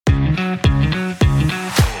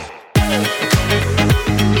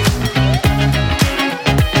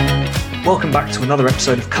Welcome back to another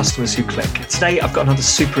episode of Customers Who Click. Today, I've got another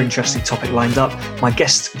super interesting topic lined up. My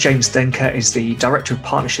guest, James Denker, is the Director of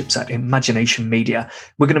Partnerships at Imagination Media.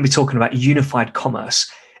 We're going to be talking about unified commerce.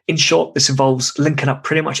 In short, this involves linking up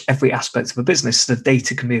pretty much every aspect of a business so the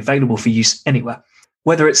data can be available for use anywhere.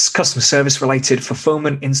 Whether it's customer service related,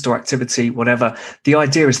 fulfillment, in-store activity, whatever, the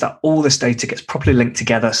idea is that all this data gets properly linked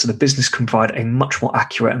together so the business can provide a much more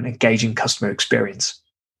accurate and engaging customer experience.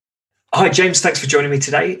 Hi, James. Thanks for joining me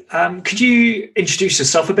today. Could you introduce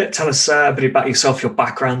yourself a bit? Tell us a bit about yourself, your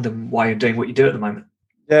background, and why you're doing what you do at the moment.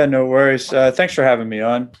 Yeah, no worries. Thanks for having me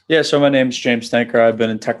on. Yeah, so my name's James Denker. I've been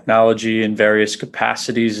in technology in various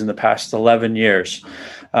capacities in the past 11 years.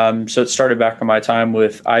 So it started back in my time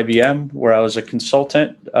with IBM, where I was a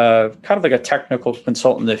consultant, kind of like a technical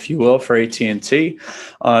consultant, if you will, for AT&T,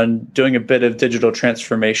 on doing a bit of digital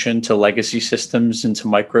transformation to legacy systems into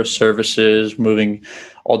microservices, moving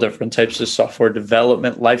all different types of software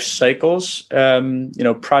development life cycles,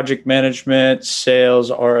 project management,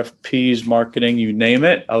 sales, RFPs, marketing, you name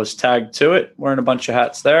it. I was tagged to it, wearing a bunch of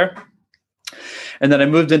hats there. And then I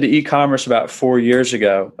moved into e-commerce about 4 years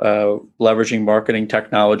ago, leveraging marketing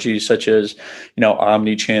technologies such as,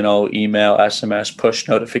 omni-channel, email, SMS, push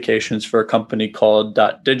notifications for a company called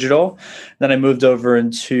 .digital. Then I moved over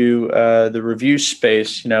into the review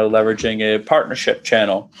space, leveraging a partnership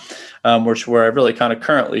channel, which is where I really kind of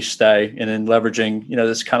currently stay, and in leveraging,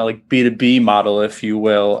 this kind of like B2B model, if you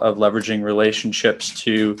will, of leveraging relationships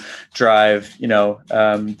to drive,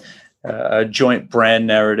 a joint brand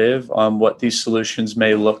narrative on what these solutions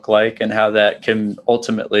may look like and how that can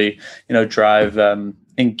ultimately, drive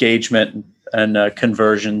engagement and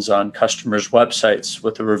conversions on customers' websites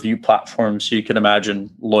with a review platform. So you can imagine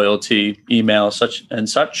loyalty, email, such.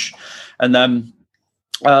 And then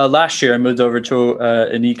last year, I moved over to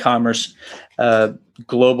an e-commerce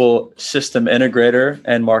global system integrator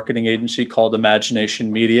and marketing agency called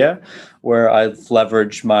Imagination Media, where I've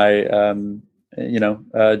leveraged my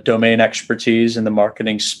domain expertise in the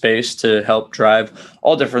marketing space to help drive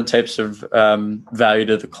all different types of value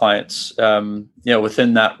to the clients,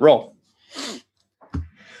 within that role.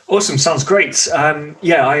 Awesome. Sounds great. I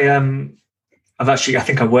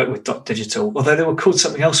think I worked with .digital, although they were called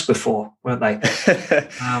something else before, weren't they?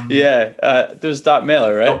 There was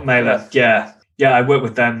 .mailer, right? .mailer, yeah. I worked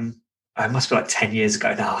with them, it must be like 10 years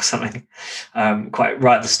ago now or something, quite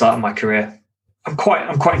right at the start of my career. I'm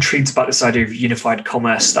quite intrigued about this idea of unified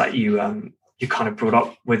commerce that you kind of brought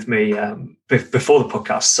up with me before the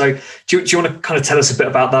podcast. So do you want to kind of tell us a bit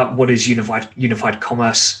about that? What is unified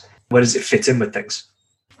commerce? Where does it fit in with things?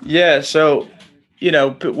 Yeah, so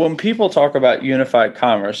when people talk about unified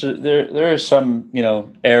commerce, there are some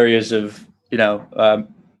areas of I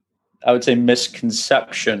would say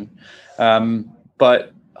misconception,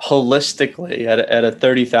 but holistically at a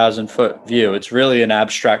 30,000 foot view, it's really an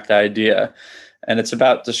abstract idea. And it's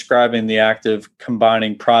about describing the act of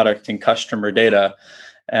combining product and customer data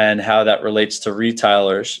and how that relates to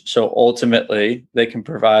retailers. So ultimately, they can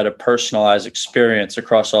provide a personalized experience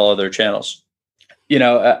across all of their channels.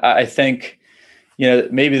 I think,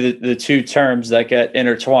 maybe the two terms that get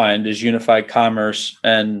intertwined is unified commerce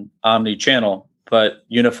and omni-channel, but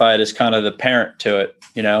unified is kind of the parent to it,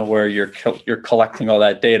 where you're collecting all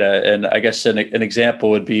that data. And I guess an example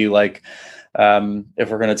would be like, if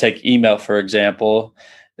we're going to take email, for example,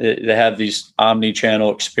 they have these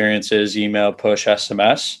omni-channel experiences, email, push,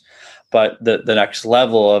 SMS, but the next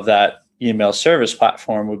level of that email service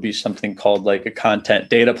platform would be something called like a content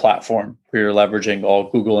data platform, where you're leveraging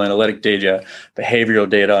all Google Analytic data, behavioral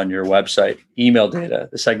data on your website, email data,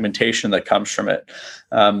 the segmentation that comes from it,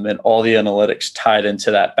 and all the analytics tied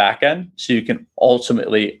into that backend. So you can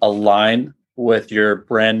ultimately align with your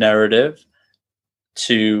brand narrative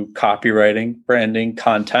to copywriting, branding,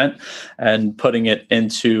 content, and putting it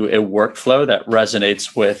into a workflow that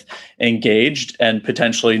resonates with engaged and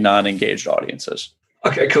potentially non-engaged audiences.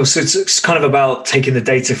 Okay, cool. So it's kind of about taking the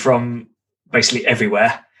data from basically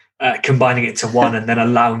everywhere, combining it to one, and then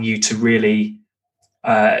allowing you to really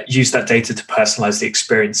use that data to personalize the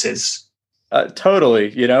experiences. Totally.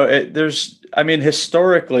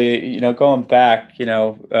 Historically, going back,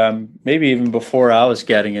 maybe even before I was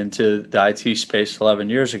getting into the IT space 11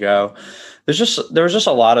 years ago, there was just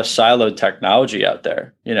a lot of siloed technology out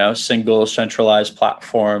there, single centralized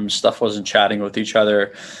platforms, stuff wasn't chatting with each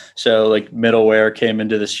other. So like middleware came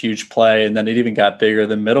into this huge play, and then it even got bigger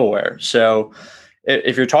than middleware. So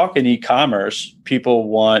if you're talking e-commerce, people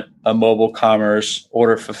want a mobile commerce,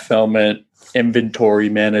 order fulfillment, inventory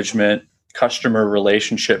management, customer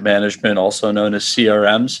relationship management, also known as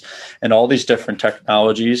CRMs, and all these different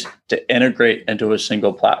technologies to integrate into a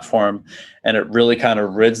single platform. And it really kind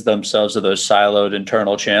of rids themselves of those siloed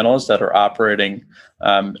internal channels that are operating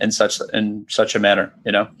in such a manner,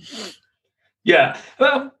 Yeah.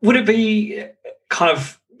 Well, would it be kind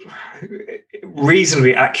of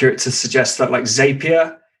reasonably accurate to suggest that like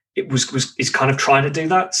Zapier is kind of trying to do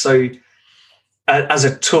that? So as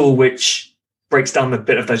a tool which breaks down a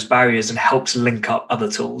bit of those barriers and helps link up other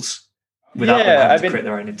tools without them having to create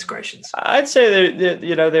their own integrations. I'd say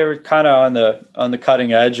they were kind of on the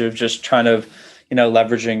cutting edge of just trying to,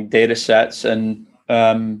 leveraging data sets. And,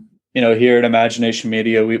 here at Imagination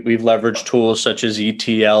Media, we've leveraged tools such as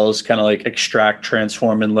ETLs, kind of like extract,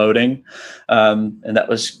 transform, and loading. And that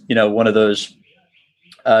was, one of those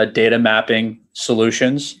data mapping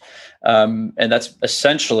solutions. And that's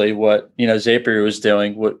essentially what, Zapier was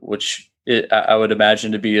doing, which I would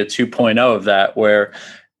imagine to be a 2.0 of that, where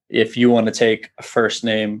if you want to take a first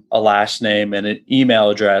name, a last name, and an email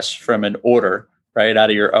address from an order right out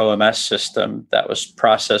of your OMS system that was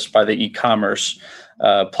processed by the e-commerce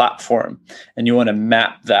platform, and you want to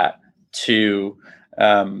map that to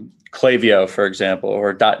Klaviyo, for example,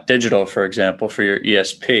 or .digital, for example, for your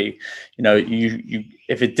ESP, you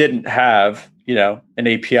if it didn't have an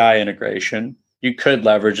API integration, you could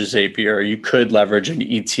leverage a Zapier, or you could leverage an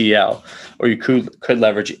ETL, or you could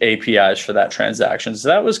leverage APIs for that transaction. So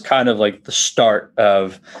that was kind of like the start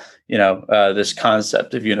of, this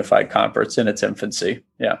concept of unified commerce in its infancy.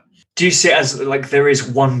 Yeah. Do you see it as like there is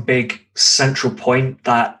one big central point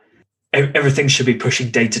that everything should be pushing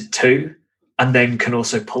data to, and then can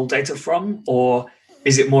also pull data from? Or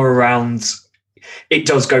is it more around, it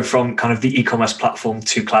does go from kind of the e-commerce platform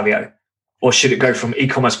to Klaviyo? Or should it go from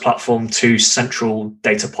e-commerce platform to central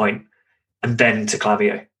data point and then to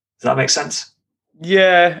Klaviyo? Does that make sense?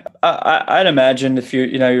 Yeah, I'd imagine if you're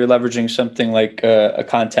leveraging something like a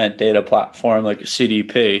content data platform like a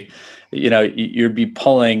CDP, you'd be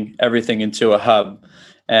pulling everything into a hub.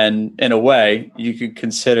 And in a way, you could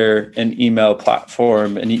consider an email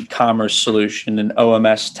platform, an e-commerce solution, an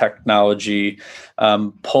OMS technology,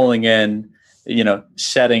 pulling in,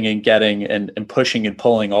 setting and getting and pushing and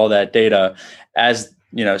pulling all that data as,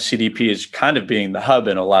 CDP is kind of being the hub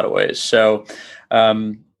in a lot of ways. So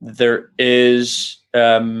there is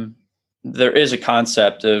a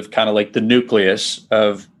concept of kind of like the nucleus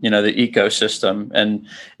of, the ecosystem. And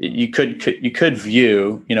you could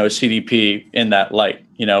view, CDP in that light,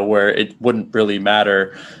 where it wouldn't really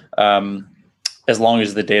matter as long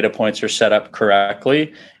as the data points are set up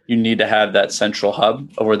correctly. You need to have that central hub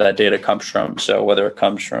of where that data comes from. So whether it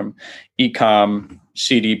comes from e-com,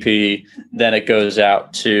 CDP, then it goes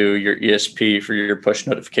out to your ESP for your push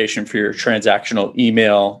notification for your transactional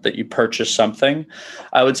email that you purchase something.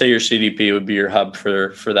 I would say your CDP would be your hub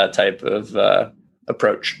for that type of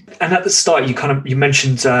approach. And at the start, you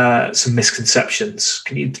mentioned some misconceptions.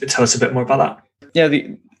 Can you tell us a bit more about that? Yeah,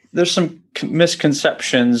 there's some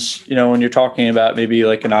misconceptions, when you're talking about maybe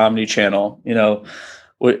like an omni-channel,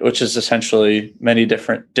 which is essentially many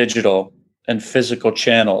different digital and physical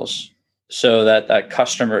channels, so that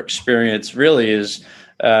customer experience really is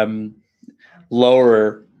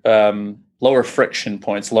lower friction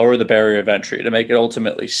points, lower the barrier of entry to make it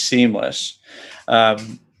ultimately seamless.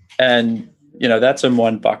 And that's in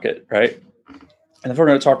one bucket, right? And if we're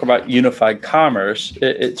going to talk about unified commerce,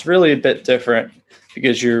 it's really a bit different,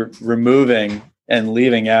 because you're removing and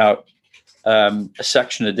leaving out a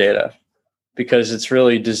section of data, because it's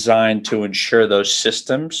really designed to ensure those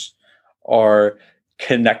systems are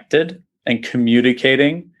connected and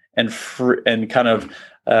communicating and kind of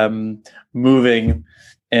moving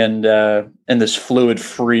in this fluid,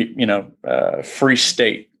 free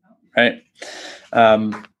state, right?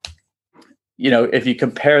 If you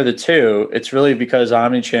compare the two, it's really because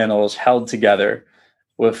omnichannel is held together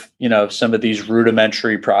with some of these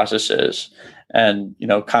rudimentary processes and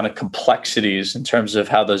kind of complexities in terms of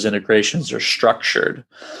how those integrations are structured,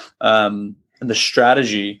 and the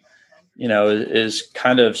strategy is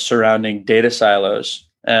kind of surrounding data silos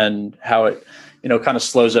and how it kind of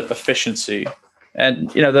slows up efficiency.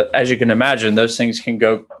 And as you can imagine, those things can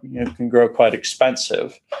grow quite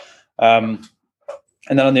expensive. And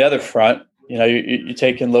then on the other front, you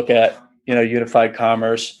take and look at unified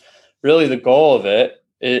commerce. Really, the goal of it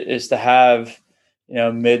is to have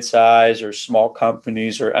mid-size or small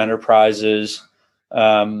companies or enterprises,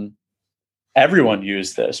 everyone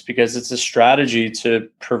use this, because it's a strategy to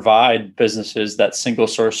provide businesses that single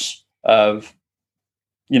source of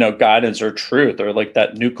guidance or truth, or like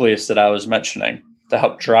that nucleus that I was mentioning, to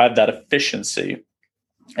help drive that efficiency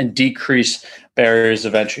and decrease barriers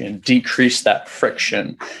of entry and decrease that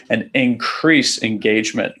friction and increase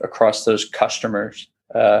engagement across those customers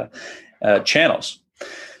channels.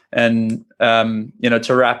 And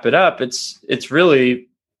to wrap it up, it's really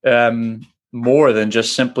more than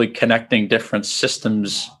just simply connecting different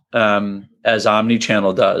systems as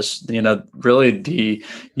omnichannel does. Really the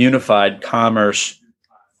unified commerce,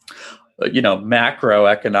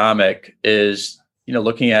 macroeconomic is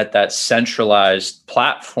looking at that centralized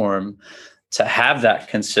platform to have that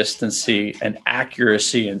consistency and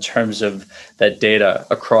accuracy in terms of that data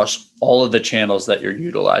across all of the channels that you're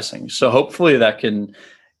utilizing. So hopefully that can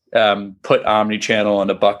put omnichannel in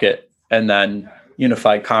a bucket and then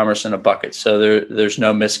unified commerce in a bucket. So there's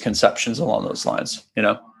no misconceptions along those lines,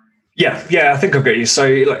 Yeah, I think I've got you. So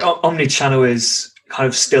like omnichannel is kind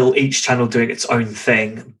of still each channel doing its own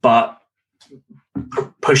thing, but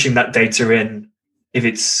pushing that data in if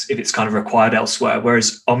it's kind of required elsewhere.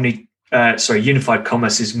 Whereas unified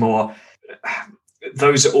commerce is more,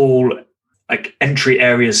 those are all like entry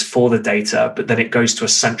areas for the data, but then it goes to a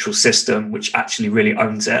central system which actually really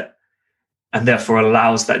owns it and therefore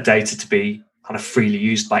allows that data to be kind of freely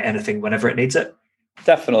used by anything whenever it needs it.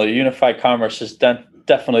 Definitely. Unified commerce is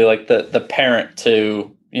definitely like the parent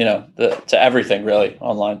to, to everything really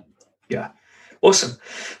online. Yeah. Awesome.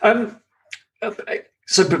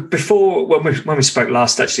 So before, when we spoke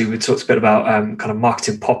last, actually, we talked a bit about kind of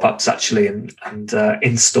marketing pop-ups actually and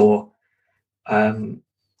in-store.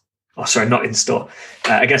 Not in-store.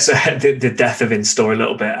 I guess the death of in-store a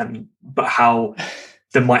little bit, but how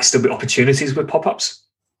there might still be opportunities with pop-ups.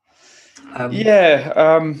 That's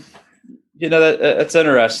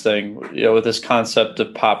interesting. With this concept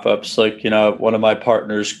of pop-ups, like one of my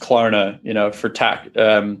partners, Klarna, for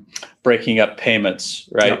breaking up payments,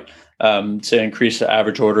 right? Yep. To increase the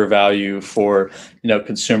average order value for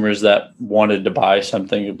consumers that wanted to buy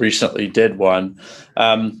something, recently did one,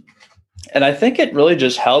 and I think it really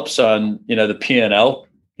just helps on the P&L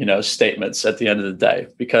statements at the end of the day,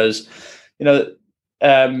 because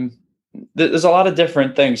there's a lot of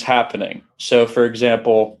different things happening. So for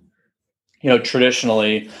example,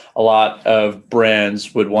 traditionally a lot of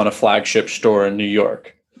brands would want a flagship store in New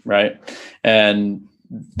York, right? And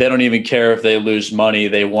they don't even care if they lose money.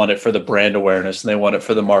 They want it for the brand awareness and they want it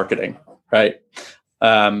for the marketing, right?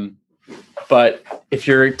 But if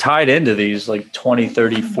you're tied into these like $20,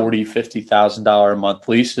 $30, $40, $50,000 a month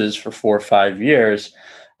leases for 4 or 5 years,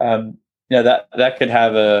 that could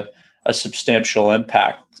have a substantial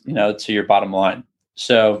impact, to your bottom line.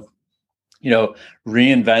 So,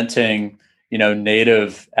 reinventing,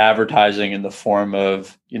 native advertising in the form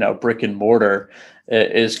of, brick and mortar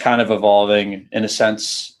is kind of evolving in a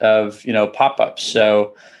sense of, pop-ups.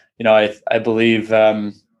 So, I believe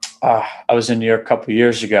I was in New York a couple of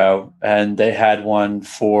years ago and they had one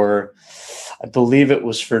for, I believe it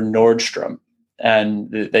was for Nordstrom.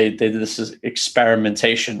 And they did this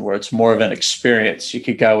experimentation where it's more of an experience. You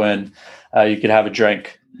could go in, you could have a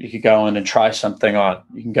drink, you could go in and try something on.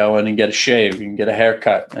 You can go in and get a shave, you can get a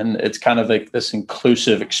haircut. And it's kind of like this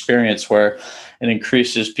inclusive experience where it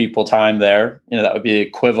increases people time there. That would be the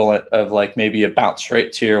equivalent of like maybe a bounce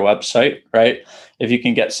rate to your website, right? If you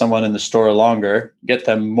can get someone in the store longer, get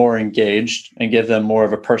them more engaged and give them more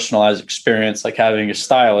of a personalized experience, like having a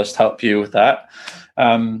stylist help you with that,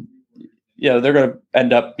 they're going to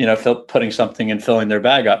end up, putting something and filling their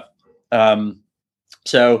bag up.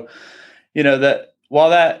 So, that while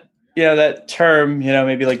that term,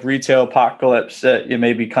 maybe like retail apocalypse that you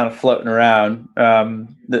may be kind of floating around,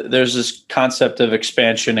 there's this concept of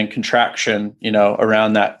expansion and contraction,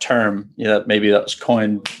 around that term, maybe that was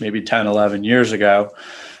coined maybe 10, 11 years ago.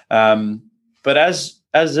 But as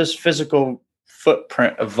this physical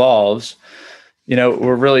footprint evolves,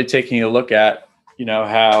 we're really taking a look at,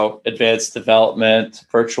 how advanced development,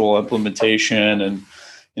 virtual implementation, and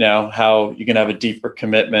how you can have a deeper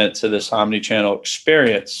commitment to this omnichannel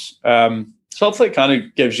experience. So hopefully it kind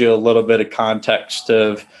of gives you a little bit of context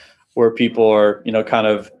of where people are, kind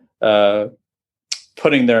of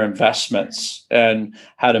putting their investments and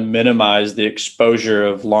how to minimize the exposure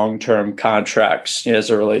of long-term contracts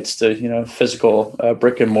as it relates to, physical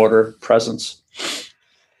brick and mortar presence.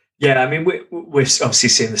 Yeah, I mean, we're obviously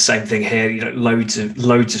seeing the same thing here. Loads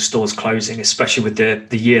of stores closing, especially with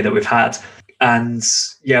the year that we've had. And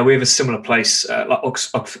yeah, we have a similar place like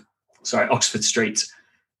Oxford Street.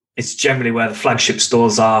 It's generally where the flagship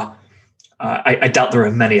stores are. I doubt there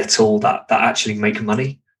are many at all that actually make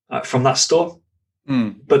money from that store.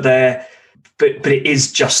 But it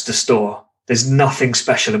is just a store. There's nothing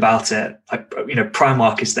special about it. Like,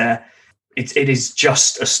 Primark is there. It is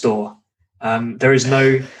just a store. There is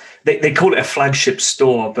no they call it a flagship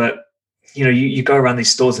store, but you go around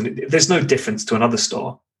these stores and there's no difference to another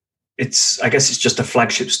store. I guess it's just a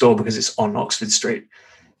flagship store because it's on Oxford Street.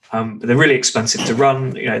 But they're really expensive to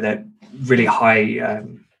run. They're really high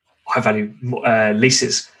value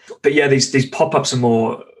leases. But yeah, these pop-ups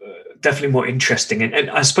are definitely more interesting. And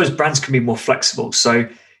I suppose brands can be more flexible. So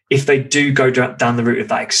if they do go down the route of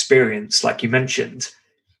that experience, like you mentioned,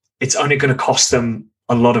 it's only going to cost them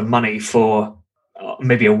a lot of money for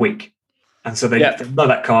maybe a week. And so they know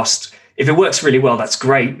that cost. If it works really well, that's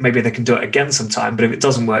great. Maybe they can do it again sometime. But if it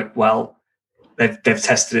doesn't work well, they've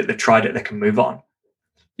tested it, they've tried it, they can move on.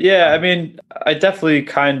 Yeah, I mean, I definitely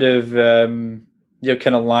kind of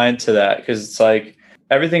can align to that, because it's like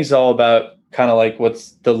everything's all about kind of like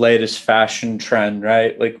what's the latest fashion trend,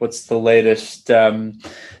 right? Like what's the latest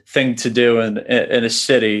thing to do in a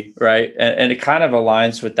city, right? And it kind of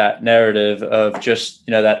aligns with that narrative of just,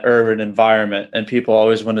 that urban environment, and people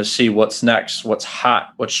always want to see what's next, what's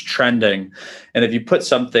hot, what's trending. And if you put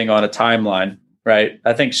something on a timeline, right?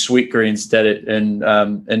 I think Sweetgreens did it in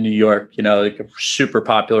New York, like a super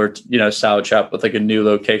popular, salad shop with like a new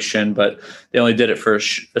location, but they only did it for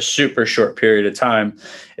a super short period of time.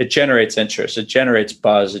 It generates interest, it generates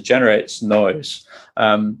buzz, it generates noise.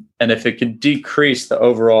 And if it can decrease the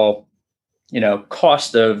overall,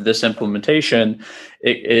 cost of this implementation,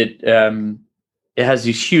 it has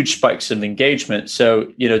these huge spikes of engagement. So,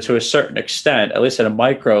 to a certain extent, at least at a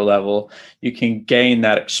micro level, you can gain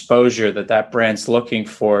that exposure that brand's looking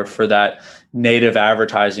for that native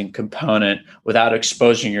advertising component without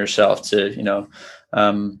exposing yourself to,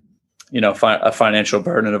 a financial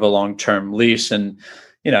burden of a long-term lease. And,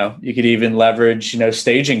 you could even leverage,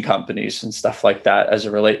 staging companies and stuff like that as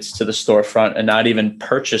it relates to the storefront, and not even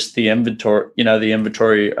purchase the inventory,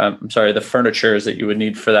 the furnitures that you would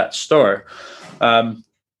need for that store. And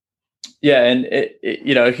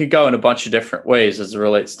it could go in a bunch of different ways as it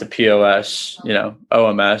relates to POS,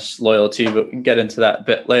 OMS, loyalty, but we can get into that a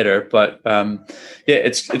bit later. But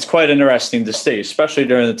it's quite interesting to see, especially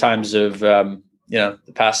during the times of, the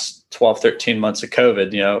past 12, 13 months of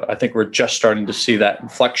COVID. I think we're just starting to see that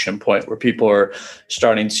inflection point where people are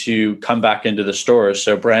starting to come back into the stores.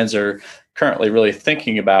 So brands are currently really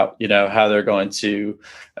thinking about, how they're going to,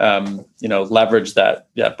 leverage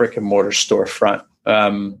that brick and mortar storefront,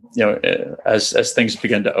 as things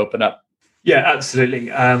begin to open up. Yeah,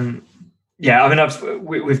 absolutely.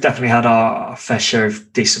 We've definitely had our fair share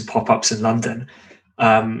of decent pop-ups in London.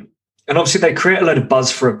 And obviously they create a load of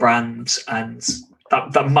buzz for a brand, and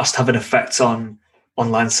that must have an effect on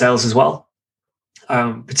online sales as well.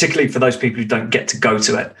 Particularly for those people who don't get to go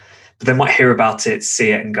to it, but they might hear about it, see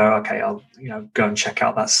it, and go, okay, I'll go and check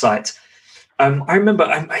out that site. I remember,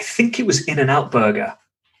 I think it was In-N-Out Burger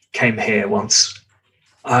came here once.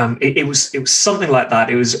 It was something like that.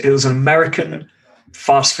 It was an American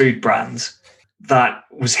fast food brand that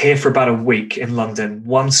was here for about a week in London,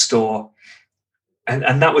 one store,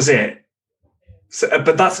 and that was it. So,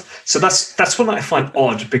 but that's one that I find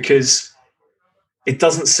odd, because it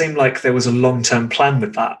doesn't seem like there was a long-term plan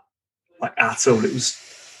with that, like at all. It was.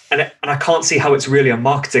 And I can't see how it's really a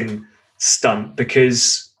marketing stunt,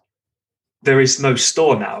 because there is no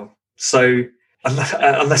store now. So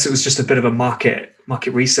unless it was just a bit of a market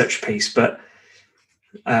research piece, but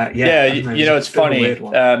it's funny.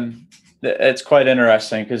 It's quite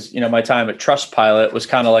interesting because, my time at Trustpilot was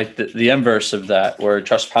kind of like the inverse of that, where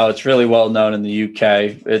Trustpilot's really well known in the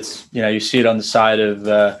UK. It's, you see it on the side of,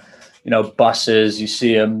 buses, you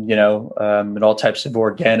see them, in all types of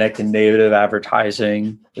organic and native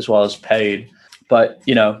advertising, as well as paid. But,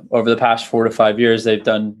 over the past 4 to 5 years, they've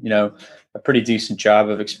done, a pretty decent job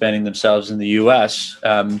of expanding themselves in the US.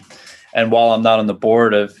 And while I'm not on the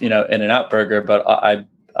board of, In-N-Out Burger, but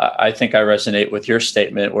I think I resonate with your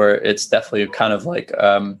statement, where it's definitely kind of like,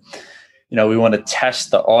 we want to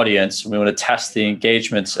test the audience. We want to test the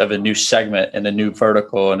engagements of a new segment and a new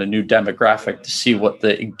vertical and a new demographic to see what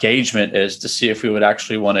the engagement is, to see if we would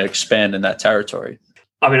actually want to expand in that territory.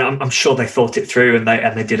 I mean, I'm sure they thought it through, and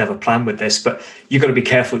they did have a plan with this, but you've got to be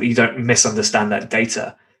careful that you don't misunderstand that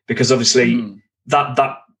data, because obviously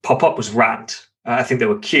that pop-up was ranned. I think there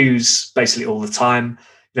were queues basically all the time,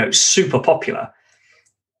 super popular.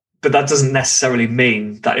 But that doesn't necessarily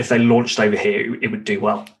mean that if they launched over here, it would do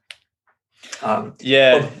well.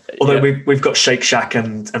 Although we've got Shake Shack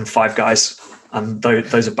and Five Guys, and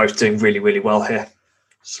those are both doing really, really well here.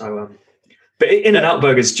 So, but In-N-Out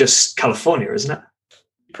Burger is just California, isn't it?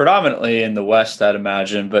 Predominantly in the West, I'd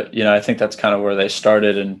imagine. But, I think that's kind of where they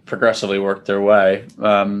started and progressively worked their way.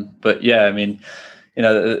 But yeah, I mean,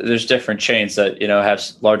 there's different chains that, have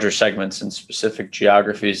larger segments in specific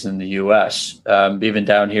geographies in the US. Even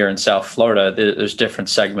down here in South Florida, there's different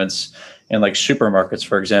segments in like supermarkets,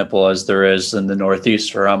 for example, as there is in the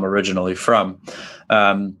Northeast where I'm originally from.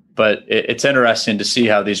 But it's interesting to see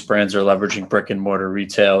how these brands are leveraging brick and mortar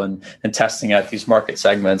retail and testing out these market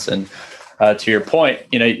segments. And to your point,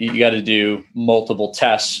 you got to do multiple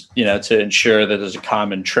tests, to ensure that there's a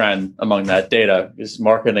common trend among that data. Because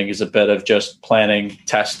marketing is a bit of just planning,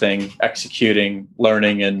 testing, executing,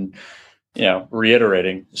 learning, and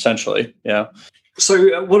reiterating essentially.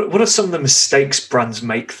 So, what are some of the mistakes brands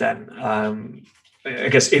make then? I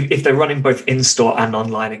guess if they're running both in-store and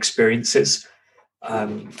online experiences.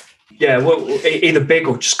 Either big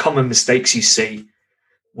or just common mistakes you see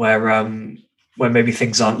where maybe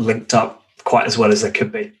things aren't linked up quite as well as they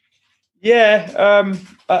could be.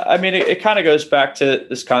 It kind of goes back to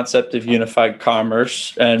this concept of unified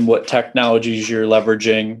commerce and what technologies you're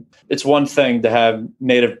leveraging. It's one thing to have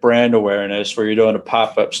native brand awareness where you're doing a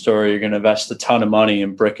pop-up store, you're going to invest a ton of money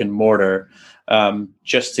in brick and mortar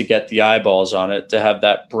just to get the eyeballs on it, to have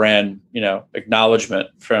that brand, acknowledgement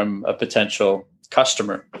from a potential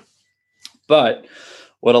customer. But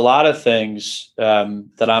what a lot of things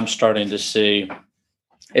that I'm starting to see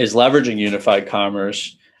is leveraging unified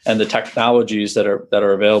commerce and the technologies that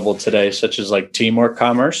are available today, such as like teamwork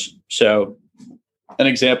commerce. So an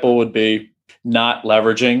example would be not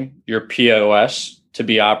leveraging your POS to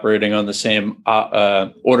be operating on the same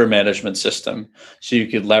order management system. So you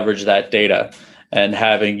could leverage that data and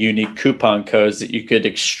having unique coupon codes that you could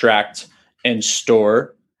extract in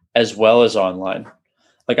store as well as online.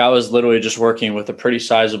 Like I was literally just working with a pretty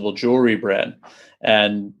sizable jewelry brand,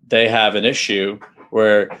 and they have an issue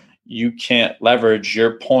where you can't leverage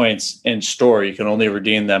your points in store. You can only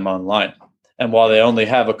redeem them online. And while they only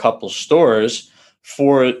have a couple stores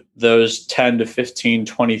for those 10 to 15,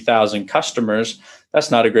 20,000 customers,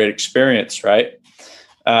 that's not a great experience, right?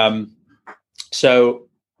 So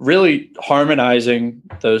really harmonizing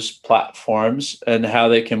those platforms and how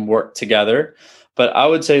they can work together. But I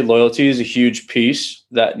would say loyalty is a huge piece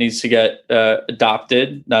that needs to get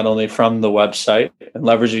adopted, not only from the website and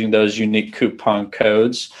leveraging those unique coupon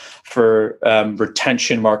codes for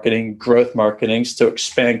retention marketing, growth marketings to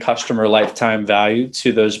expand customer lifetime value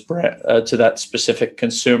to those to that specific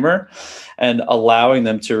consumer, and allowing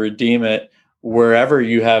them to redeem it wherever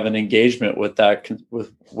you have an engagement with that,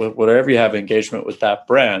 with whatever you have engagement with that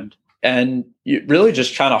brand. And you really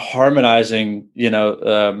just kind of harmonizing,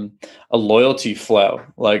 a loyalty flow.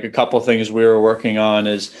 Like a couple of things we were working on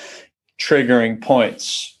is triggering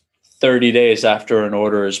points 30 days after an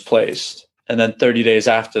order is placed, and then 30 days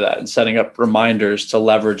after that, and setting up reminders to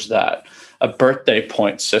leverage that. A birthday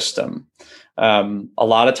point system. A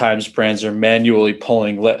lot of times brands are manually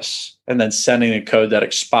pulling lists and then sending a code that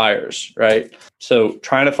expires, right? So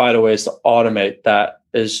trying to find ways to automate that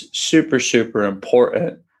is super, super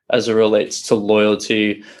important as it relates to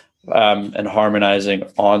loyalty and harmonizing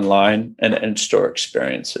online and in-store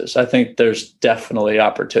experiences. I think there's definitely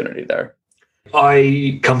opportunity there.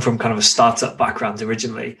 I come from kind of a startup background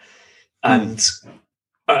originally. And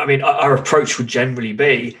our approach would generally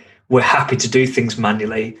be, we're happy to do things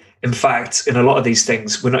manually. In fact, in a lot of these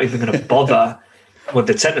things, we're not even going to bother with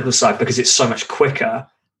the technical side because it's so much quicker,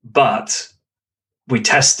 but we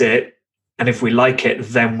test it. And if we like it,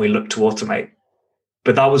 then we look to automate.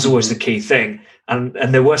 But that was always the key thing. And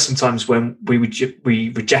there were some times when we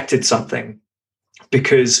rejected something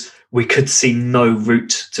because we could see no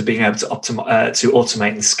route to being able to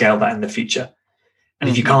automate and scale that in the future. And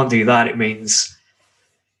if you can't do that, it means,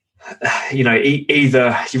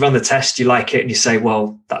 either you run the test, you like it, and you say,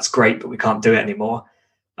 well, that's great, but we can't do it anymore.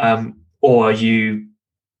 Or you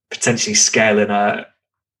potentially scale it in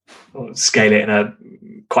a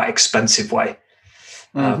quite expensive way.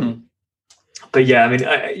 But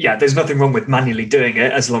there's nothing wrong with manually doing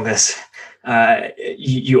it as long as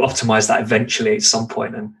you optimize that eventually at some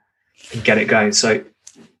point and get it going. So,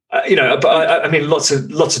 lots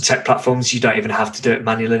of tech platforms, you don't even have to do it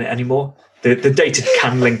manually anymore. The data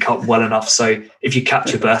can link up well enough. So if you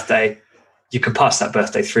capture birthday, you can pass that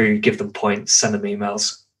birthday through, give them points, send them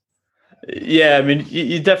emails. Yeah,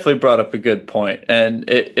 you definitely brought up a good point, and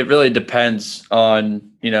it really depends on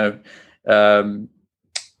your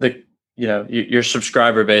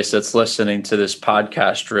subscriber base that's listening to this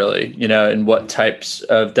podcast, really, and what types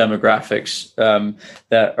of demographics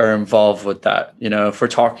that are involved with that. If we're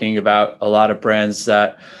talking about a lot of brands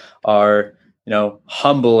that are,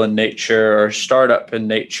 humble in nature or startup in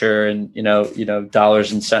nature, and,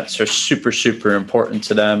 dollars and cents are super, super important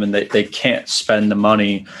to them, and they can't spend the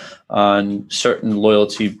money on certain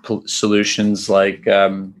loyalty solutions like,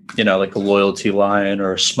 like a Loyalty Lion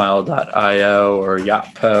or Smile.io or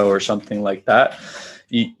Yotpo or something like that,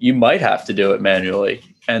 you might have to do it manually.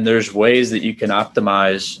 And there's ways that you can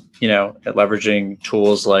optimize, at leveraging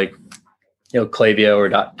tools like, Klaviyo or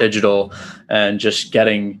Digital, and just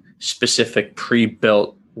getting specific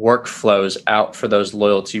pre-built workflows out for those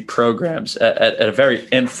loyalty programs at a very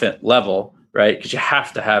infant level, right? Because you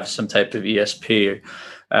have to have some type of ESP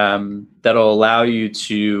that'll allow you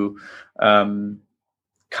to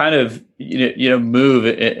kind of move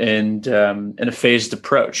in a phased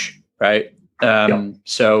approach, right?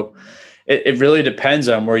 So it really depends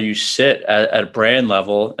on where you sit at a brand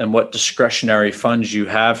level and what discretionary funds you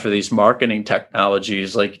have for these marketing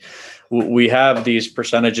technologies. Like we have these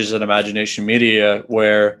percentages in Imagination Media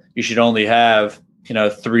where you should only have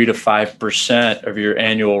 3 to 5% of your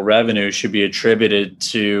annual revenue should be attributed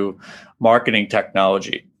to marketing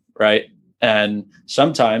technology, right? And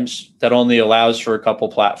sometimes that only allows for a couple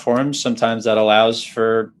platforms. Sometimes that allows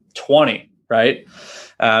for 20, right?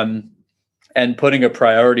 And putting a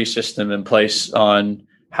priority system in place on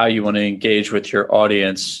how you want to engage with your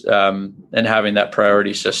audience, and having that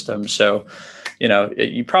priority system. So,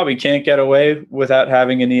 you probably can't get away without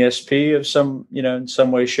having an ESP of some, in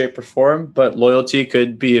some way, shape, or form, but loyalty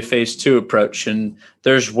could be a phase 2 approach, and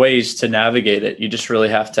there's ways to navigate it. You just really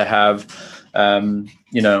have to have,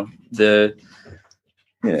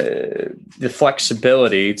 the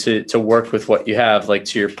flexibility to work with what you have, like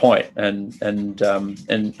to your point, and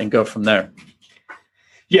go from there.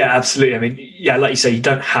 Yeah, absolutely. I mean, like you say, you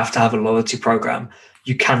don't have to have a loyalty program.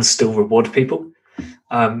 You can still reward people.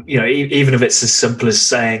 Even if it's as simple as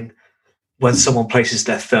saying, when someone places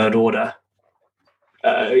their third order,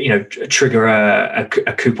 trigger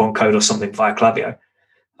a coupon code or something via Klaviyo.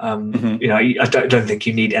 I don't think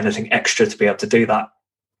you need anything extra to be able to do that.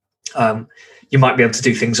 You might be able to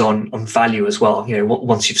do things on value as well.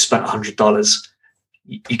 Once you've spent $100,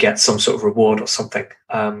 you get some sort of reward or something.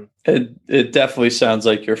 It definitely sounds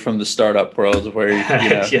like you're from the startup world where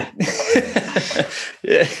yeah.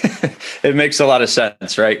 It makes a lot of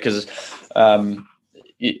sense, right? Because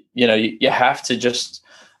you have to just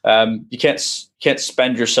you can't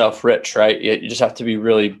spend yourself rich, right? You just have to be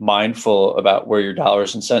really mindful about where your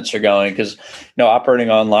dollars and cents are going, because operating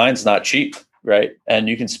online is not cheap, right? And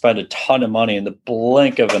you can spend a ton of money in the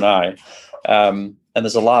blink of an eye. And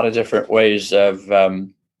there's a lot of different ways of,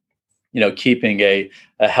 keeping a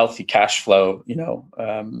healthy cash flow,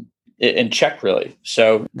 in check, really.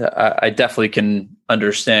 So I definitely can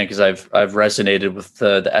understand, because I've resonated with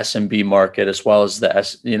the SMB market as well as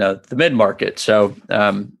the mid market. So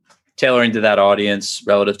tailoring to that audience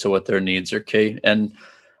relative to what their needs are key. And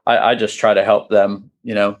I just try to help them,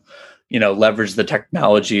 leverage the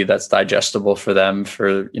technology that's digestible for them,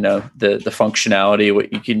 for the functionality,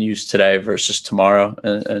 what you can use today versus tomorrow,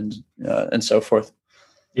 and so forth.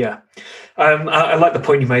 Yeah, I like the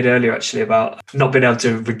point you made earlier, actually, about not being able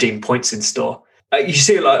to redeem points in store. You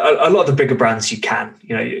see a lot of the bigger brands you can.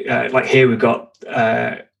 Like here we've got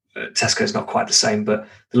Tesco's, not quite the same, but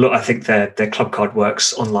I think their club card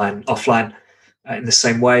works online, offline, in the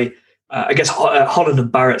same way. I guess Holland and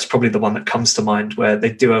Barrett's probably the one that comes to mind, where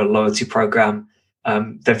they do a loyalty program.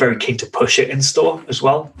 They're very keen to push it in store as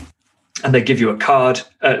well, and they give you a card,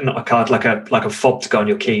 not a card, like a fob to go on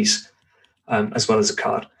your keys, as well as a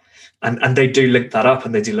card, and they do link that up,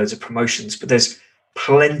 and they do loads of promotions. But there's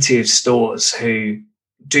plenty of stores who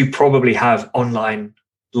do probably have online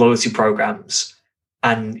loyalty programs,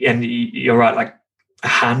 and you're right, like a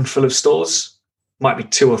handful of stores, might be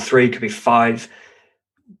 2 or 3, could be 5.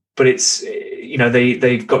 But it's,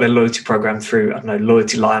 they've got their loyalty program through, I don't know,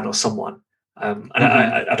 Loyalty Lion or someone. And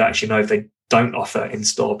I don't actually know if they don't offer in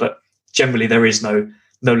store, but generally there is no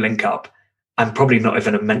link up, and probably not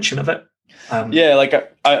even a mention of it. I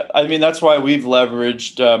mean, that's why we've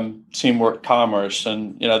leveraged Teamwork Commerce,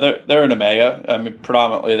 and they're in EMEA. I mean,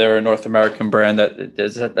 predominantly they're a North American brand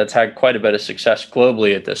that's had quite a bit of success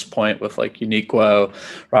globally at this point, with like Uniqlo,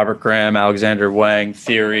 Robert Graham, Alexander Wang,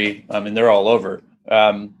 Theory. I mean, they're all over.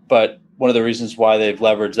 But one of the reasons why they've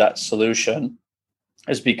leveraged that solution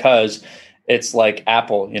is because it's like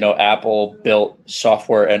Apple. Apple built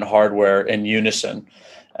software and hardware in unison.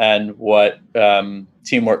 And what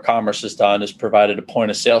Teamwork Commerce has done is provided a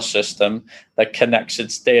point of sale system that connects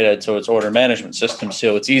its data to its order management system.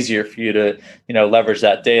 So it's easier for you to, leverage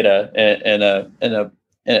that data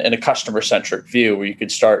in a customer centric view, where you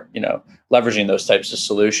could start, leveraging those types of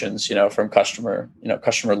solutions, from customer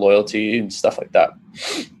loyalty and stuff like that.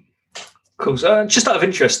 Cool. So just out of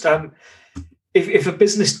interest, if a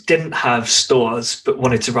business didn't have stores but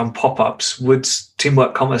wanted to run pop-ups, would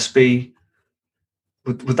Teamwork Commerce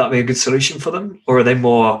would that be a good solution for them? Or are they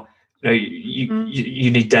more,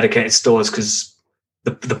 you need dedicated stores because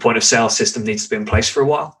the point of sale system needs to be in place for a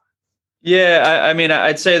while? Yeah, I mean,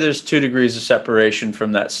 I'd say there's 2 degrees of separation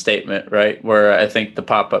from that statement, right? Where I think the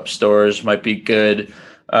pop-up stores might be good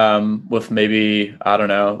with maybe, I don't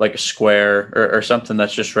know, like a Square or something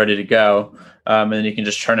that's just ready to go. And then you can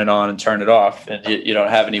just turn it on and turn it off, and you don't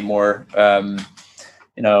have any more,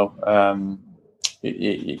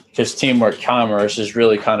 because Teamwork Commerce is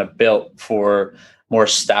really kind of built for more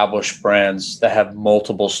established brands that have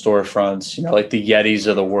multiple storefronts, like the Yetis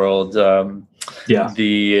of the world.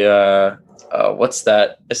 What's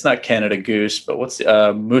that? It's not Canada Goose, but what's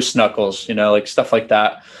the Moose Knuckles, like stuff like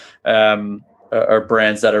that, are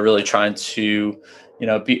brands that are really trying to,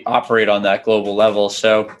 operate on that global level.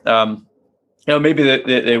 So, maybe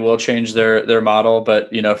they will change their model, but,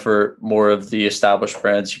 for more of the established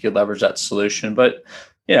brands, you could leverage that solution. But,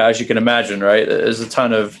 as you can imagine, right, there's a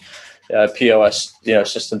ton of POS,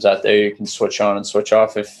 systems out there you can switch on and switch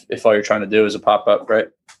off if all you're trying to do is a pop-up, right?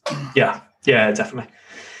 Yeah, definitely.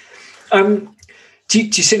 Do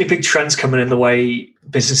you see any big trends coming in the way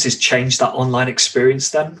businesses change that online experience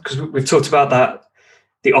then? Because we've talked about that,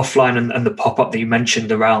 the offline and the pop-up that you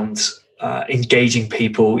mentioned around engaging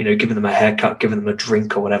people, giving them a haircut, giving them a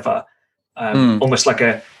drink or whatever, almost like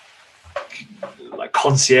a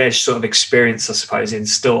concierge sort of experience, I suppose, in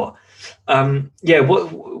store.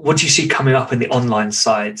 What do you see coming up in the online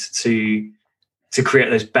side to create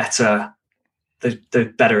those better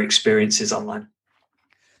experiences online?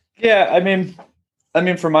 Yeah, I mean,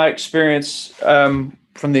 from my experience, from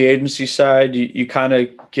the agency side, you kind of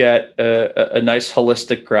get a nice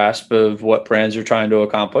holistic grasp of what brands are trying to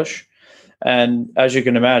accomplish. And as you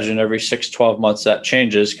can imagine, every 6-12 months that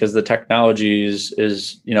changes because the technology is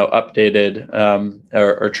updated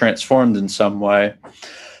or transformed in some way.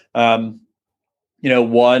 One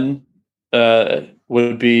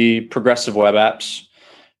would be progressive web apps,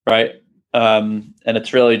 right? And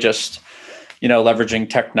it's really just leveraging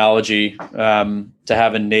technology to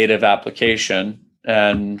have a native application.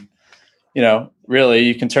 And, really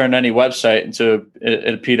you can turn any website into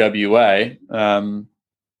a PWA.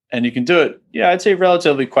 And you can do it, I'd say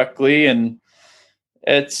relatively quickly. And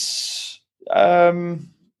it's, I'd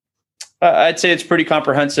say it's pretty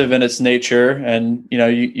comprehensive in its nature. And,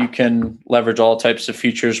 you can leverage all types of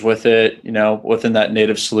features with it, within that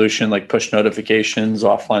native solution, like push notifications,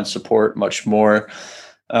 offline support, much more.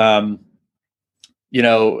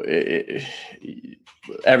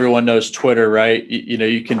 Everyone knows Twitter, right?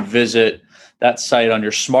 You can visit that site on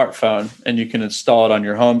your smartphone and you can install it on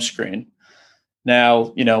your home screen. Now,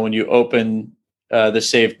 when you open the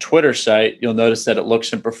saved Twitter site, you'll notice that it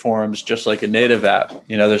looks and performs just like a native app.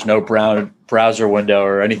 There's no browser window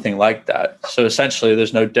or anything like that. So essentially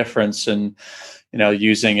there's no difference in,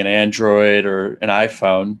 using an Android or an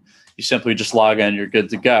iPhone. You simply just log in, you're good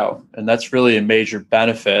to go. And that's really a major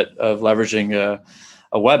benefit of leveraging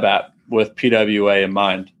a web app with PWA in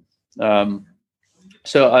mind.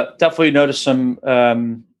 So I definitely noticed some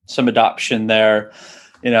adoption there,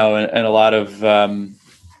 and a lot of,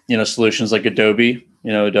 solutions like Adobe.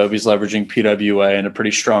 Adobe's leveraging PWA in a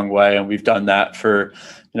pretty strong way. And we've done that for,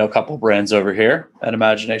 a couple of brands over here at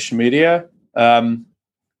Imagination Media.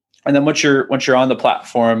 And then once you're on the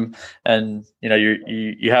platform and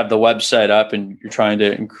you have the website up and you're trying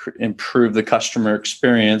to improve the customer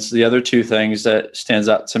experience, the other 2 things that stands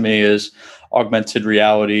out to me is augmented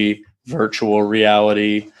reality, virtual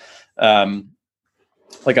reality.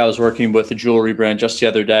 Like I was working with a jewelry brand just the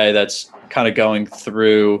other day that's kind of going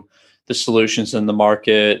through the solutions in the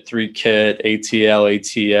market, 3Kit,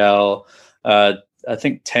 ATL. I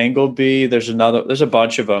think Tanglebee. There's a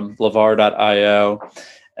bunch of them. Lavar.io.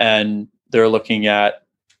 And they're looking at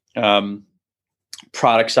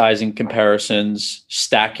product sizing comparisons,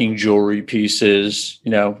 stacking jewelry pieces,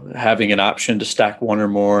 having an option to stack one or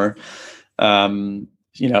more. Can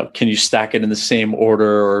you stack it in the same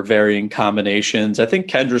order or varying combinations? I think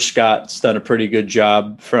Kendra Scott's done a pretty good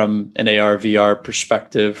job from an AR, VR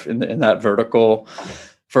perspective in that vertical.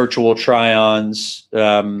 Virtual try-ons.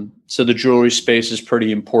 So the jewelry space is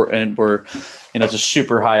pretty important. Where it's a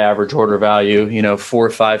super high average order value, 4 or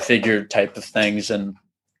 5 figure type of things. And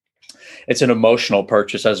it's an emotional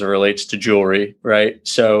purchase as it relates to jewelry, right?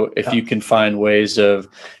 So if you can find ways of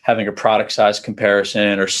having a product size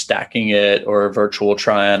comparison or stacking it or a virtual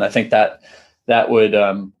try-on, I think that would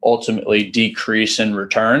ultimately decrease in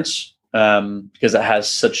returns because it has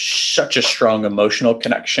such a strong emotional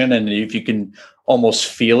connection. And if you can almost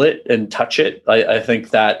feel it and touch it, I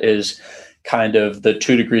think that is kind of the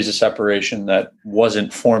 2 degrees of separation that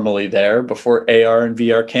wasn't formally there before AR and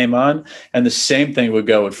VR came on. And the same thing would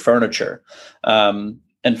go with furniture.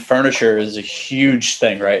 And furniture is a huge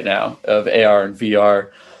thing right now of AR and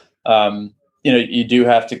VR. You do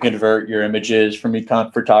have to convert your images from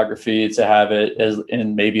econ photography to have it as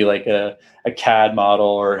in maybe like a CAD model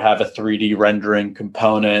or have a 3D rendering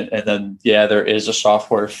component. And then, there is a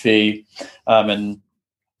software fee. And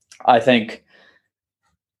I think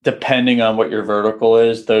depending on what your vertical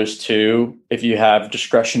is, those two, if you have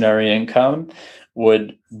discretionary income,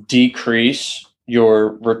 would decrease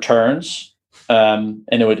your returns. And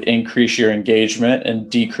it would increase your engagement and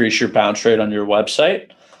decrease your bounce rate on your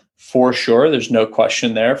website. For sure. There's no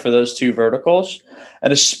question there for those two verticals.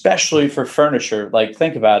 And especially for furniture, like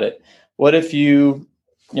think about it. What if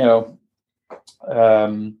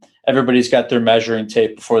everybody's got their measuring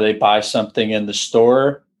tape before they buy something in the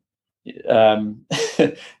store? And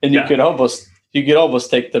you could almost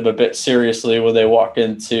take them a bit seriously when they walk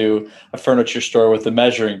into a furniture store with a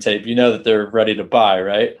measuring tape. You know that they're ready to buy,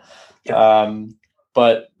 right? Yeah.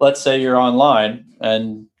 But let's say you're online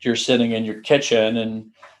and you're sitting in your kitchen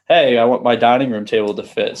and, hey, I want my dining room table to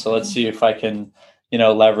fit. So let's see if I can,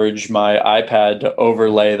 leverage my iPad to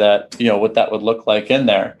overlay that, what that would look like in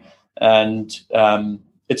there. And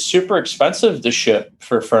it's super expensive to ship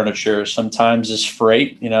for furniture. Sometimes it's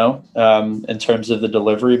freight, in terms of the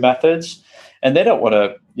delivery methods. And they don't want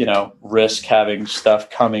to, risk having stuff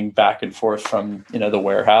coming back and forth from, the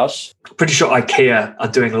warehouse. Pretty sure IKEA are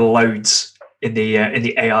doing loads in the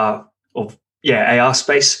AR AR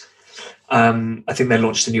space. I think they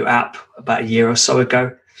launched a new app about a year or so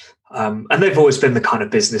ago. And they've always been the kind of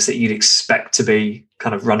business that you'd expect to be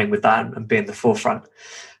kind of running with that and be in the forefront.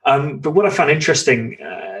 But what I found interesting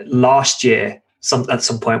last year, at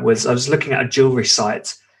some point, was I was looking at a jewelry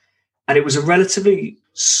site, and it was a relatively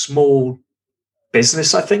small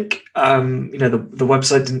business, I think. The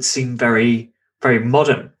website didn't seem very, very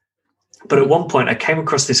modern. But at one point, I came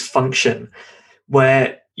across this function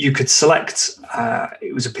where you could select,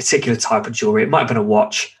 it was a particular type of jewelry. It might have been a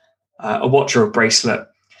watch or a bracelet.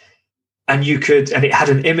 And it had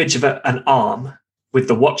an image of an arm with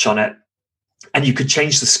the watch on it. And you could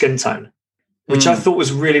change the skin tone, which I thought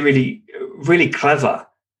was really, really, really clever.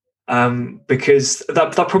 Because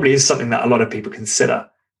that probably is something that a lot of people consider.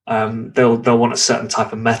 They'll want a certain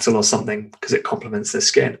type of metal or something because it complements their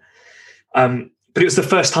skin. But it was the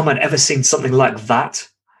first time I'd ever seen something like that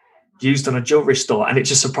used on a jewelry store. And it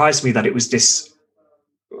just surprised me that it was this,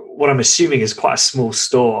 what I'm assuming is quite a small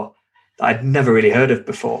store that I'd never really heard of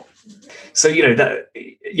before. So,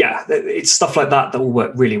 it's stuff like that will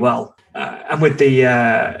work really well. And with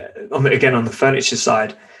on the furniture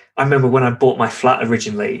side, I remember when I bought my flat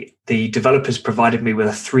originally, the developers provided me with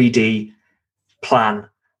a 3D plan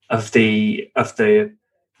of the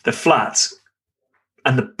flat,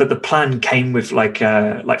 but the plan came with like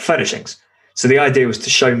furnishings. So the idea was to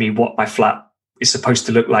show me what my flat is supposed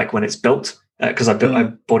to look like when it's built, because I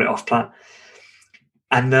bought it off plan.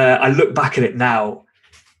 And I look back at it now,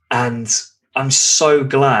 and I'm so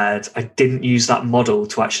glad I didn't use that model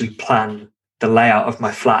to actually plan the layout of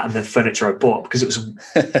my flat and the furniture I bought, because it was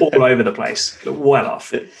all over the place, well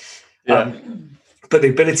off. Yeah. But the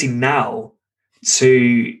ability now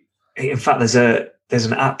to, in fact, there's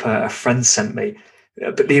an app a friend sent me,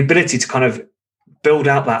 but the ability to kind of build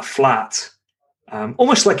out that flat,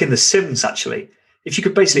 almost like in The Sims, actually. If you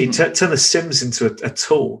could basically turn The Sims into a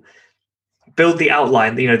tool, build the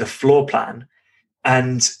outline, the floor plan,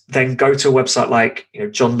 and then go to a website like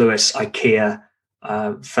John Lewis, IKEA,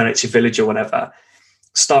 Furniture Village or whatever,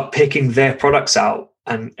 start picking their products out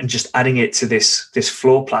and just adding it to this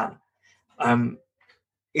floor plan.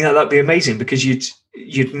 That'd be amazing, because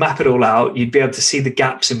you'd map it all out. You'd be able to see the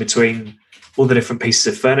gaps in between all the different pieces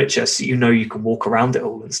of furniture, so you can walk around it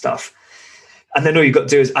all and stuff. And then all you've got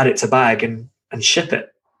to do is add it to bag and ship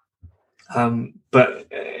it. But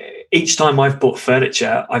each time I've bought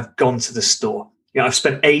furniture, I've gone to the store. I've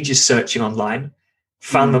spent ages searching online,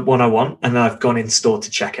 found the one I want, and then I've gone in store to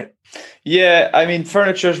check it. Yeah, I mean,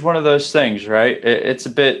 furniture is one of those things, right? It's a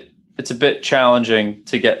bit challenging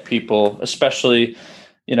to get people, especially,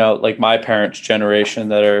 like my parents' generation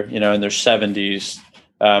that are, in their 70s,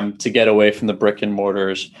 to get away from the brick and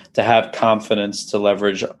mortars, to have confidence to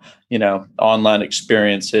leverage, online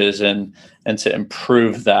experiences and to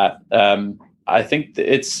improve that. I think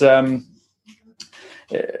it's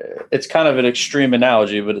kind of an extreme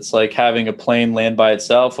analogy, but it's like having a plane land by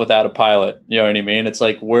itself without a pilot. You know what I mean? It's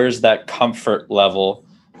like, where's that comfort level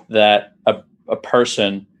that a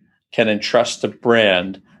person can entrust a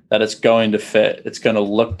brand that it's going to fit. It's going to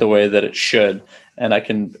look the way that it should, and I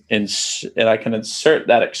can insert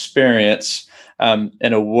that experience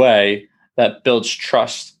in a way that builds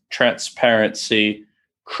trust, transparency,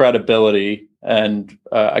 credibility, and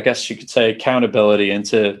I guess you could say accountability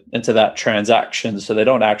into that transaction, so they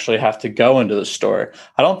don't actually have to go into the store.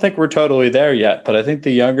 I don't think we're totally there yet, but I think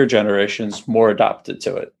the younger generation's more adopted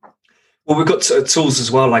to it. Well, we've got tools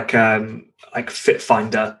as well, like Fit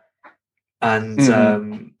Finder and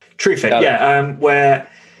TrueFit, where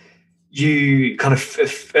you kind of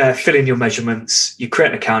fill in your measurements. You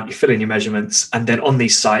create an account, you fill in your measurements, and then on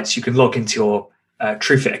these sites you can log into your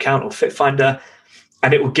TrueFit account or Fit Finder,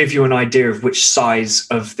 and it will give you an idea of which size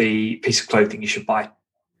of the piece of clothing you should buy.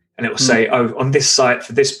 And it will say, oh, on this site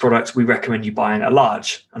for this product, we recommend you buying a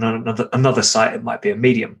large, and on another site it might be a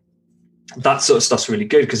medium. That sort of stuff's really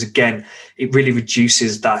good because, again, it really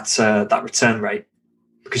reduces that return rate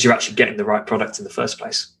because you're actually getting the right product in the first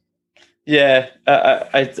place. Yeah,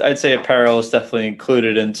 I'd say apparel is definitely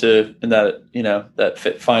included in that, that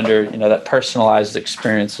Fit Finder, that personalized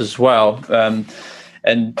experience as well.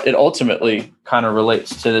 And it ultimately kind of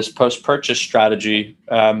relates to this post-purchase strategy.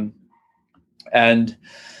 And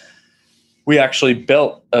we actually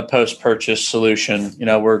built a post-purchase solution.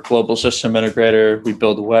 We're a global system integrator. We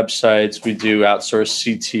build websites. We do outsource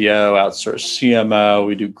CTO, outsource CMO.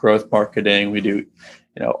 We do growth marketing. We do,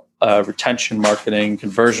 retention marketing,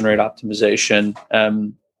 conversion rate optimization.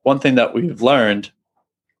 One thing that we've learned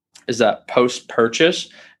is that post-purchase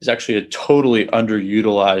is actually a totally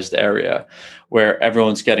underutilized area where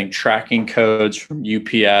everyone's getting tracking codes from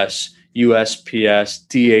UPS, USPS,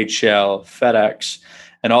 DHL, FedEx,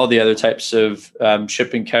 and all the other types of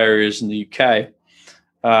shipping carriers in the UK,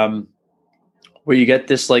 where you get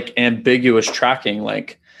this like ambiguous tracking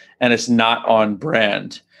link, and it's not on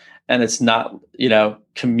brand, and it's not,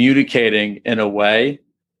 communicating in a way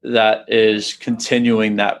that is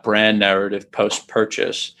continuing that brand narrative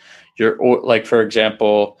post-purchase. For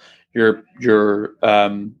example, your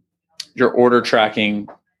order tracking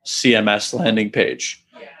CMS landing page.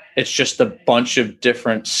 It's just a bunch of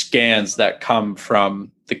different scans that come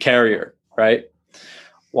from the carrier, right?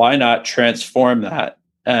 Why not transform that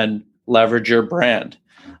and leverage your brand,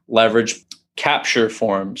 leverage capture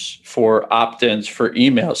forms for opt-ins for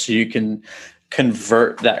email so you can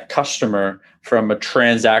convert that customer from a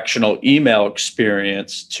transactional email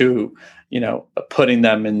experience to, putting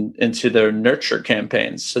them into their nurture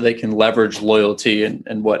campaigns so they can leverage loyalty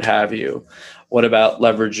and what have you. What about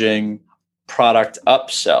leveraging product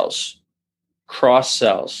upsells, cross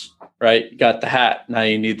sells, right? You got the hat, now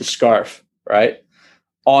you need the scarf, right?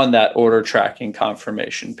 On that order tracking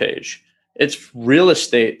confirmation page. It's real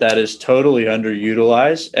estate that is totally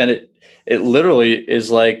underutilized, and it literally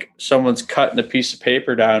is like someone's cutting a piece of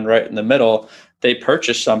paper down right in the middle. They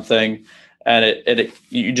purchase something, and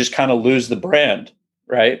you just kind of lose the brand,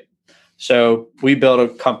 right? So we built a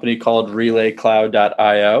company called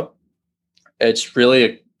RelayCloud.io. It's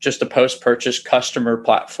really just a post-purchase customer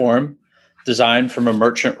platform designed from a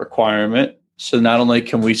merchant requirement. So not only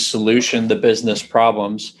can we solution the business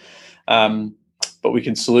problems, but we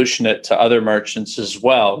can solution it to other merchants as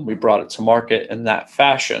well. We brought it to market in that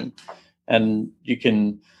fashion. And you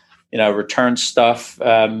can, return stuff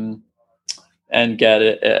and get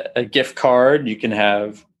a gift card. You can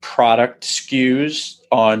have product SKUs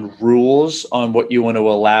on rules on what you want to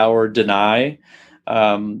allow or deny,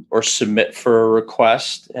 or submit for a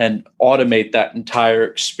request, and automate that entire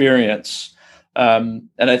experience. And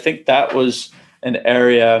I think that was an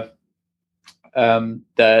area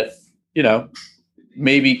that,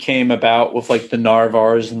 maybe came about with like the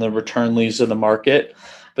Narvars and the Returnlys of the market,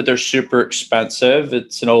 but they're super expensive.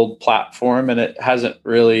 It's an old platform, and it hasn't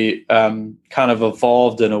really kind of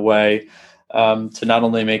evolved in a way to not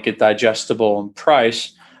only make it digestible in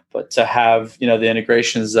price, but to have, the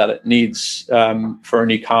integrations that it needs for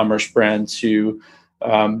an e-commerce brand to,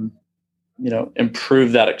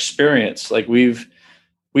 improve that experience. Like we've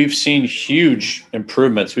seen huge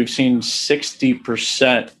improvements. We've seen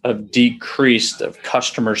 60% of decreased of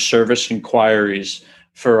customer service inquiries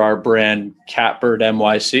for our brand Catbird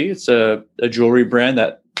NYC. It's a jewelry brand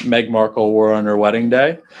that Meg Markle wore on her wedding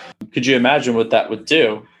day. Could you imagine what that would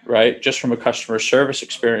do, right? Just from a customer service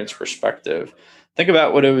experience perspective. Think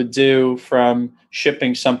about what it would do from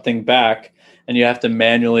shipping something back and you have to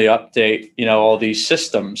manually update, all these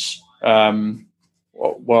systems.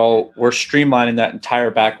 Well, we're streamlining that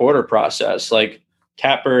entire back order process. Like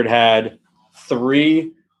Catbird had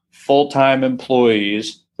 3 full-time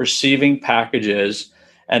employees receiving packages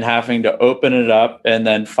and having to open it up and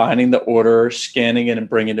then finding the order, scanning it, and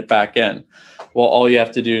bringing it back in. Well, all you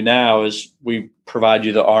have to do now is we provide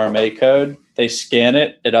you the RMA code. They scan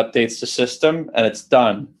it, it updates the system, and it's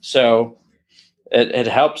done. So it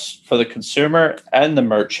helps for the consumer and the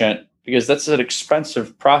merchant because that's an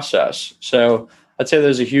expensive process. So I'd say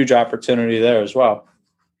there's a huge opportunity there as well.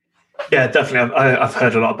 Yeah, definitely. I've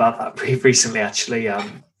heard a lot about that recently, actually.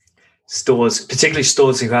 Stores, particularly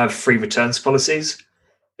stores who have free returns policies,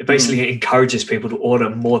 it basically encourages people to order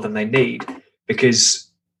more than they need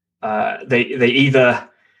because they either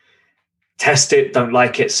test it, don't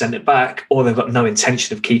like it, send it back, or they've got no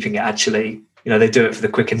intention of keeping it. Actually, they do it for the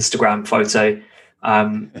quick Instagram photo,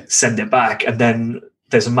 send it back, and then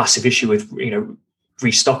there's a massive issue with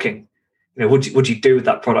restocking. What do you do with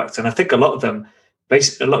that product? And I think a lot of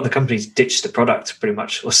the companies ditch the product pretty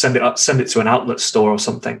much, or send it to an outlet store or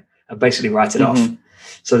something, and basically write it off.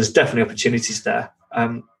 So there's definitely opportunities there.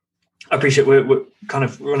 I appreciate we're kind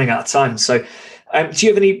of running out of time. So do you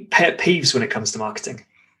have any pet peeves when it comes to marketing?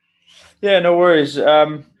 Yeah, no worries.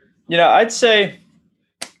 I'd say,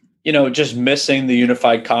 just missing the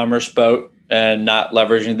unified commerce boat and not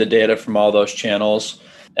leveraging the data from all those channels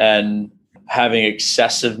and having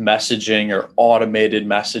excessive messaging or automated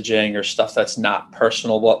messaging or stuff that's not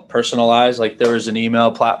personalized. Like there was an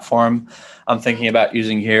email platform I'm thinking about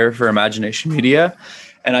using here for Imagination Media,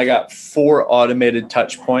 and I got 4 automated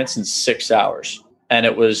touch points in 6 hours. And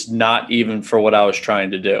it was not even for what I was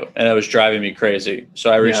trying to do. And it was driving me crazy. So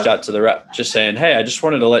I reached out to the rep just saying, hey, I just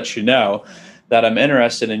wanted to let you know that I'm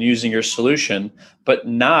interested in using your solution, but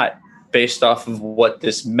not based off of what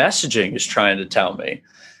this messaging is trying to tell me.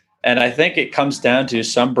 And I think it comes down to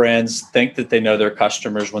some brands think that they know their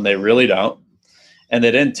customers when they really don't. And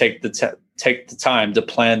they didn't take the time to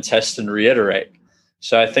plan, test, and reiterate.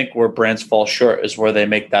 So I think where brands fall short is where they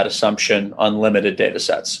make that assumption on limited data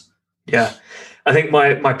sets. Yeah. I think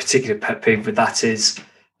my particular pet peeve with that is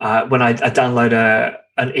when I download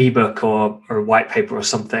an ebook or a white paper or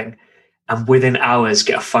something, and within hours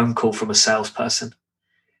get a phone call from a salesperson.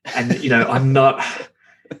 And I'm not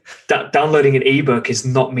downloading an ebook is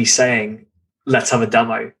not me saying, let's have a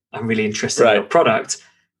demo. I'm really interested in your product.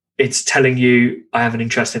 It's telling you I have an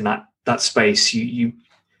interest in that space. You've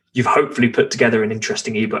hopefully put together an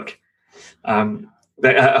interesting ebook.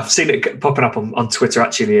 I've seen it popping up on Twitter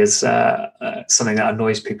actually as something that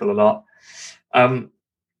annoys people a lot.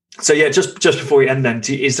 So yeah, just before we end then,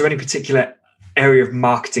 is there any particular area of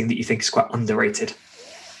marketing that you think is quite underrated?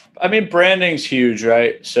 I mean, branding's huge,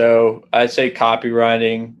 right? So I'd say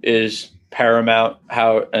copywriting is paramount,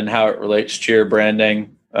 how it relates to your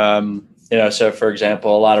branding. So for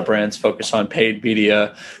example, a lot of brands focus on paid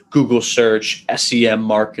media, Google search, SEM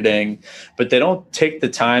marketing, but they don't take the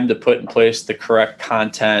time to put in place the correct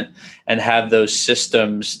content and have those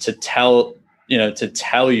systems to tell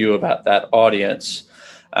you about that audience.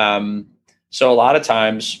 So a lot of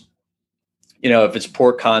times, if it's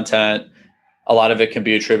poor content, a lot of it can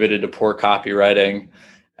be attributed to poor copywriting.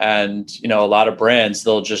 And, a lot of brands,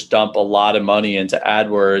 they'll just dump a lot of money into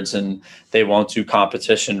AdWords and they won't do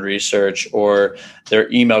competition research, or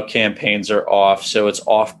their email campaigns are off. So it's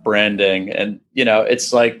off branding. And,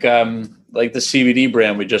 it's like the CBD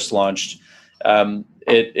brand we just launched.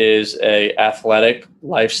 It is a athletic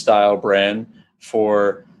lifestyle brand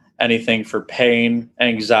for anything for pain,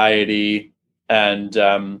 anxiety, and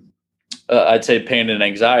I'd say pain and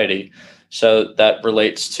anxiety. So that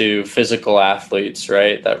relates to physical athletes,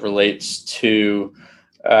 right? That relates to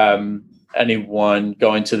anyone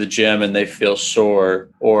going to the gym and they feel sore,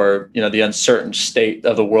 or, the uncertain state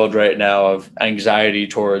of the world right now of anxiety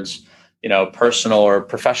towards, personal or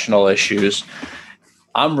professional issues.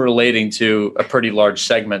 I'm relating to a pretty large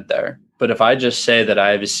segment there. But if I just say that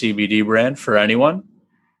I have a CBD brand for anyone,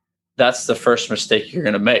 that's the first mistake you're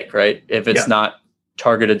going to make, right? If it's not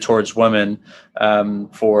targeted towards women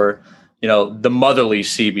for the motherly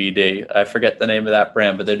CBD. I forget the name of that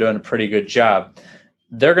brand, but they're doing a pretty good job.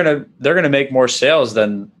 They're gonna make more sales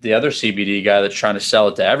than the other CBD guy that's trying to sell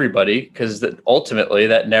it to everybody, because ultimately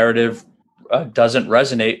that narrative doesn't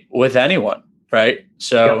resonate with anyone, right?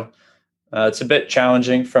 So it's a bit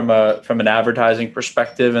challenging from an advertising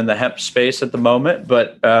perspective in the hemp space at the moment,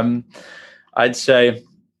 but I'd say,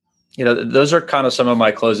 those are kind of some of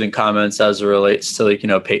my closing comments as it relates to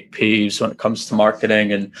pet peeves when it comes to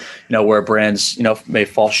marketing, and where brands may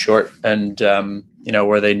fall short, and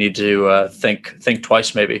where they need to think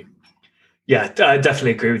twice maybe. Yeah, I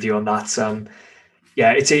definitely agree with you on that.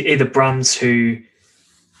 It's either brands who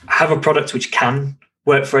have a product which can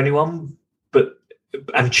work for anyone,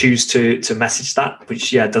 and choose to message that,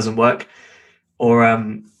 which doesn't work, or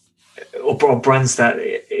brands that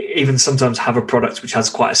even sometimes have a product which has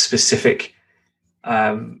quite a specific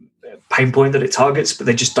pain point that it targets, but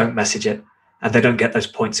they just don't message it and they don't get those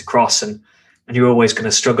points across. And you're always going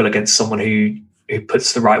to struggle against someone who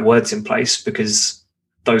puts the right words in place, because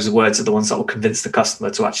those words are the ones that will convince the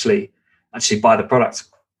customer to actually buy the product.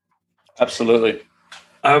 Absolutely.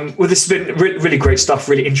 Well, this has been really great stuff.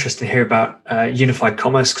 Really interesting to hear about unified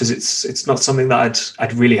commerce, because it's not something that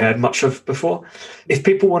I'd really heard much of before. If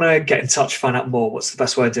people want to get in touch, find out more, what's the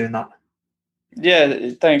best way of doing that?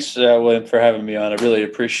 Yeah, thanks, William, for having me on. I really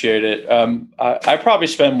appreciate it. I probably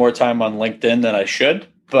spend more time on LinkedIn than I should,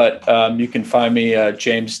 but you can find me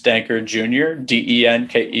James Denker Jr.,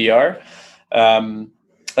 Denker.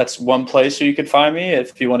 That's one place where you can find me.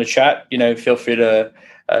 If you want to chat, feel free to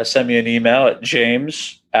send me an email at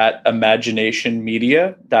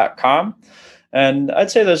james@imaginationmedia.com. And I'd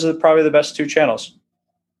say those are probably the best two channels.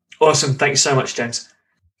 Awesome. Thanks so much, James.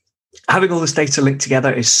 Having all this data linked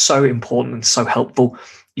together is so important and so helpful.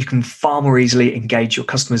 You can far more easily engage your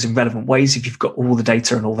customers in relevant ways if you've got all the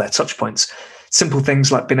data and all their touch points. Simple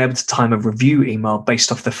things like being able to time a review email based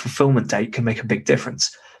off the fulfillment date can make a big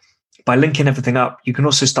difference. By linking everything up, you can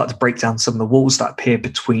also start to break down some of the walls that appear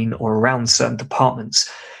between or around certain departments.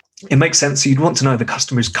 It makes sense. So you'd want to know the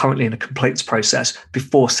customer is currently in a complaints process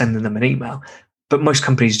before sending them an email. But most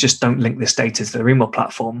companies just don't link this data to their email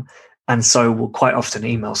platform, and so will quite often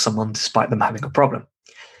email someone despite them having a problem.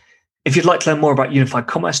 If you'd like to learn more about unified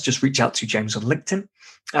commerce, just reach out to James on LinkedIn.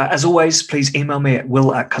 As always, please email me at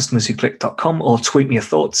will@customerswhoclick.com or tweet me your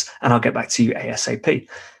thoughts, and I'll get back to you ASAP.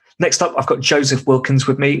 Next up, I've got Joseph Wilkins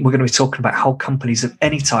with me. We're going to be talking about how companies of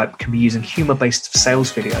any type can be using humor-based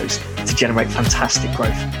sales videos to generate fantastic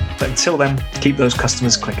growth. But until then, keep those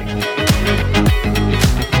customers clicking.